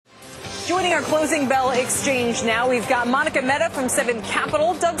Joining our closing bell exchange now, we've got Monica Mehta from 7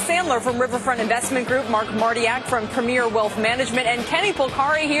 Capital, Doug Sandler from Riverfront Investment Group, Mark Martiak from Premier Wealth Management, and Kenny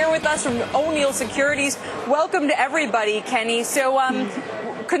Polcari here with us from O'Neill Securities. Welcome to everybody, Kenny. So,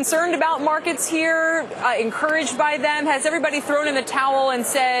 concerned about markets here, encouraged by them? Has everybody thrown in the towel and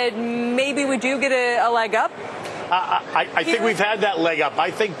said maybe we do get a leg up? I think we've had that leg up.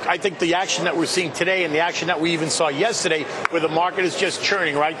 I think the action that we're seeing today and the action that we even saw yesterday, where the market is just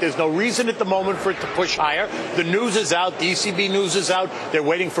churning, right? There's no reason at the moment for it to push higher. The news is out. The ECB news is out. They're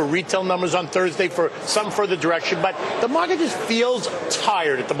waiting for retail numbers on Thursday for some further direction. But the market just feels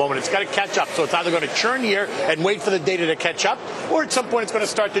tired at the moment. It's got to catch up. So it's either going to churn here and wait for the data to catch up, or at some point it's going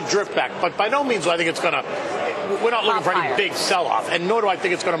to start to drift back. But by no means do I think it's going to. We're not looking for any big sell-off, and nor do I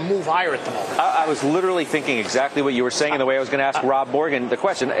think it's going to move higher at the moment. I was literally thinking exactly what you were saying, and the way I was going to ask Rob Morgan the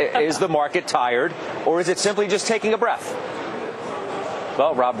question, is the market tired, or is it simply just taking a breath?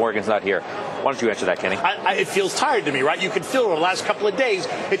 Well, Rob Morgan's not here. Why don't you answer that, Kenny? It feels tired to me, right? You can feel it over the last couple of days.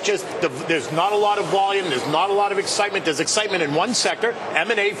 It just, there's not a lot of volume. There's not a lot of excitement. There's excitement in one sector,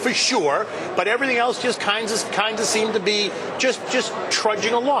 M&A for sure, but everything else just kind of seem to be just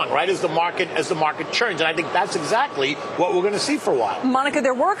trudging along, right? As the market churns, and I think that's exactly what we're going to see for a while. Monica,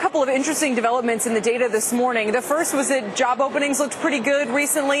 there were a couple of interesting developments in the data this morning. The first was that job openings looked pretty good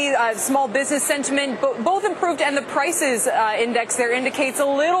recently. Small business sentiment both improved, and the prices index there indicates a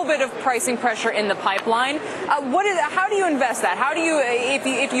little bit of pricing pressure in the pipeline. How do you invest that? How do you,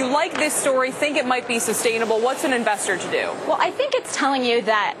 if you like this story, think it might be sustainable, what's an investor to do? Well, I think it's telling you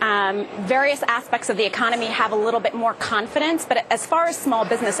that various aspects of the economy have a little bit more confidence. But as far as small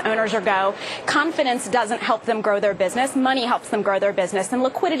business owners go, confidence doesn't help them grow their business. Money helps them grow their business. And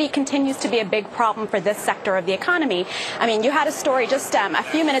liquidity continues to be a big problem for this sector of the economy. I mean, you had a story just a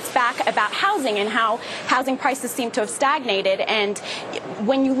few minutes back about housing and how housing prices seem to have stagnated. And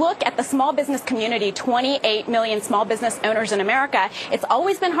when you look at the small business community, 28 million small business owners in America, it's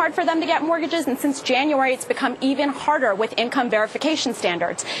always been hard for them to get mortgages, and since January it's become even harder with income verification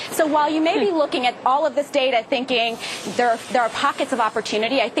standards. So while you may be looking at all of this data thinking there are pockets of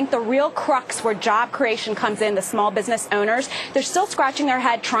opportunity, I think the real crux where job creation comes in, the small business owners, they're still scratching their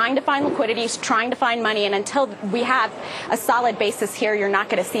head trying to find liquidities, trying to find money, and until we have a solid basis here, you're not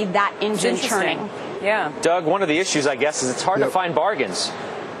going to see that engine churning. Yeah. Doug, one of the issues, I guess, is it's hard to find bargains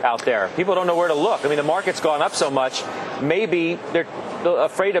out there. People don't know where to look. I mean, the market's gone up so much, maybe they're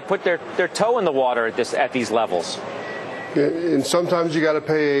afraid to put their toe in the water at these levels. And sometimes you got to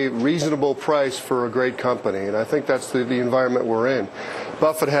pay a reasonable price for a great company, and I think that's the environment we're in.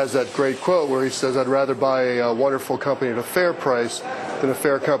 Buffett has that great quote where he says, "I'd rather buy a wonderful company at a fair price than a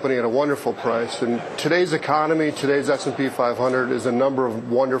fair company at a wonderful price." And today's economy, today's S&P 500 is a number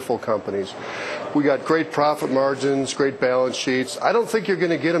of wonderful companies. We got great profit margins, great balance sheets. I don't think you're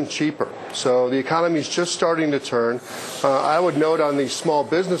going to get them cheaper. So the economy's just starting to turn. I would note on the small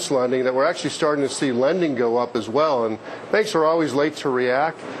business lending that we're actually starting to see lending go up as well. And banks are always late to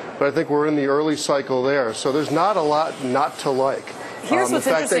react, but I think we're in the early cycle there. So there's not a lot not to like. Here's what's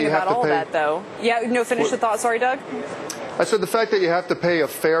interesting about all that, though. Yeah, no, finish the thought. Sorry, Doug. I said the fact that you have to pay a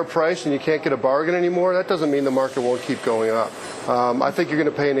fair price and you can't get a bargain anymore, that doesn't mean the market won't keep going up. I think you're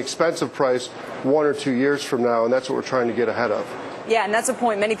going to pay an expensive price 1 or 2 years from now, and that's what we're trying to get ahead of. Yeah, and that's a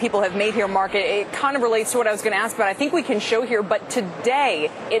point many people have made here, Mark. It kind of relates to what I was going to ask about. I think we can show here, but today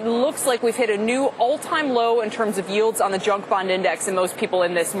it looks like we've hit a new all-time low in terms of yields on the junk bond index, and most people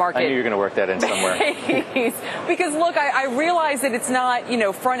in this market. I knew you were going to work that in somewhere. Because look, I realize that it's not,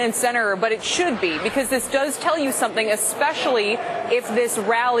 front and center, but it should be, because this does tell you something, especially if this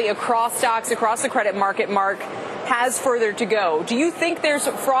rally across stocks, across the credit market, Mark, has further to go. Do you think there's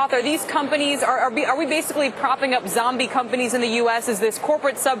froth? Are these companies, are we basically propping up zombie companies in the U.S.? Is this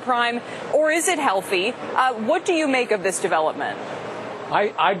corporate subprime, or is it healthy? What do you make of this development?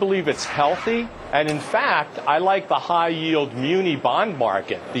 I believe it's healthy. And in fact, I like the high-yield muni bond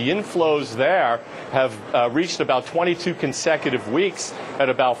market. The inflows there have reached about 22 consecutive weeks at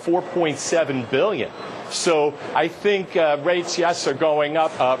about $4.7 billion. So I think rates, yes, are going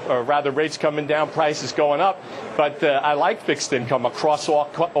up, or rather rates coming down, prices going up. But I like fixed income across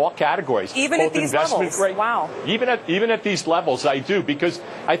all categories. Even at these levels? Grade. Wow. Even at these levels, I do, because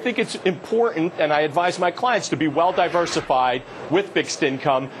I think it's important, and I advise my clients to be well diversified with fixed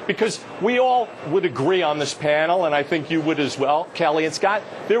income, because we all would agree on this panel, and I think you would as well, Kelly and Scott,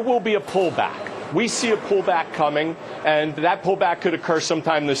 there will be a pullback. we see a pullback coming, and that pullback could occur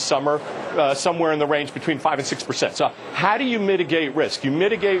sometime this summer, somewhere in the range between 5 and 6%. So how do you mitigate risk? You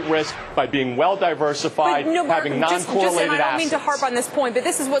mitigate risk by being well diversified, having non-correlated assets. I don't mean to harp on this point, but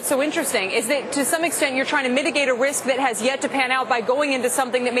this is what's so interesting, is that to some extent you're trying to mitigate a risk that has yet to pan out by going into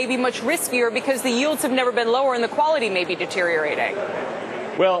something that may be much riskier because the yields have never been lower and the quality may be deteriorating.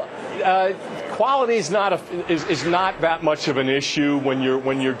 Well, quality is not that much of an issue when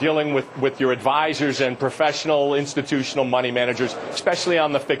you're dealing with your advisors and professional institutional money managers, especially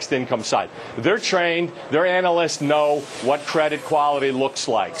on the fixed income side. They're trained, their analysts know what credit quality looks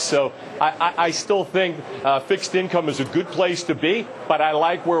like. So I still think fixed income is a good place to be, but I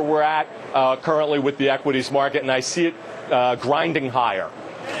like where we're at currently with the equities market, and I see it grinding higher.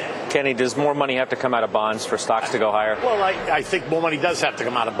 Kenny, does more money have to come out of bonds for stocks to go higher? Well, I think more money does have to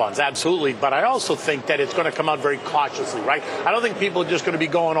come out of bonds, absolutely. But I also think that it's going to come out very cautiously, right? I don't think people are just going to be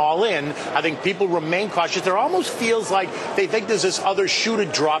going all in. I think people remain cautious. There almost feels like they think there's this other shoe to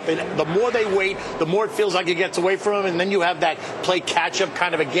drop, and the more they wait, the more it feels like it gets away from them, and then you have that play catch-up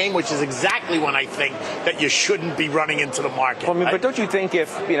kind of a game, which is exactly when I think that you shouldn't be running into the market. Well, I mean, but don't you think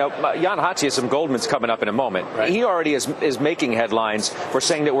if, Jan Hatzius from Goldman's coming up in a moment, right? He already is making headlines for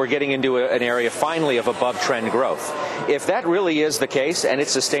saying that we're getting into an area finally of above trend growth. If that really is the case and it's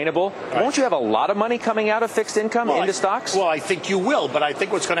sustainable, won't you have a lot of money coming out of fixed income into stocks? Well, I think you will, but I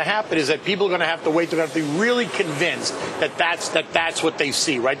think what's going to happen is that people are going to have to wait. They're going to have to be really convinced that that's what they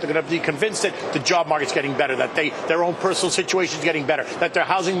see, right? They're going to have to be convinced that the job market's getting better, that their own personal situation is getting better, that their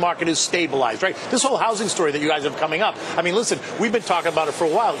housing market is stabilized, right? This whole housing story that you guys have coming up. I mean, listen, we've been talking about it for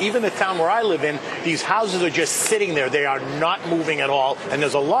a while. Even the town where I live in, these houses are just sitting there. They are not moving at all, and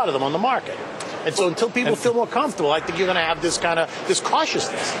there's a lot of them on the market. And so until people feel more comfortable, I think you're going to have this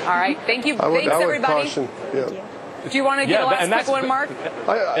cautiousness. All right. Thank you. Thanks, everybody. Caution. Yeah. Do you want to get a last quick one, Mark?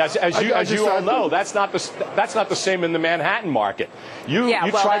 As you all know, that's not the same in the Manhattan market. You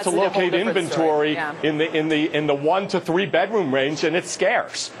try to locate inventory in the 1 to 3 bedroom range, and it's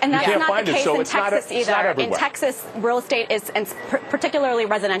scarce. And that's you can't not find the case it, so in it's Texas not it's not either. everywhere. In Texas, real estate is, and particularly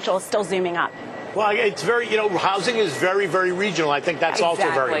residential, is still zooming up. Well, it's very, housing is very, very regional. I think that's also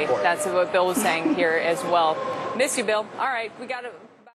very important. That's what Bill was saying here as well. Miss you, Bill. All right, we got to.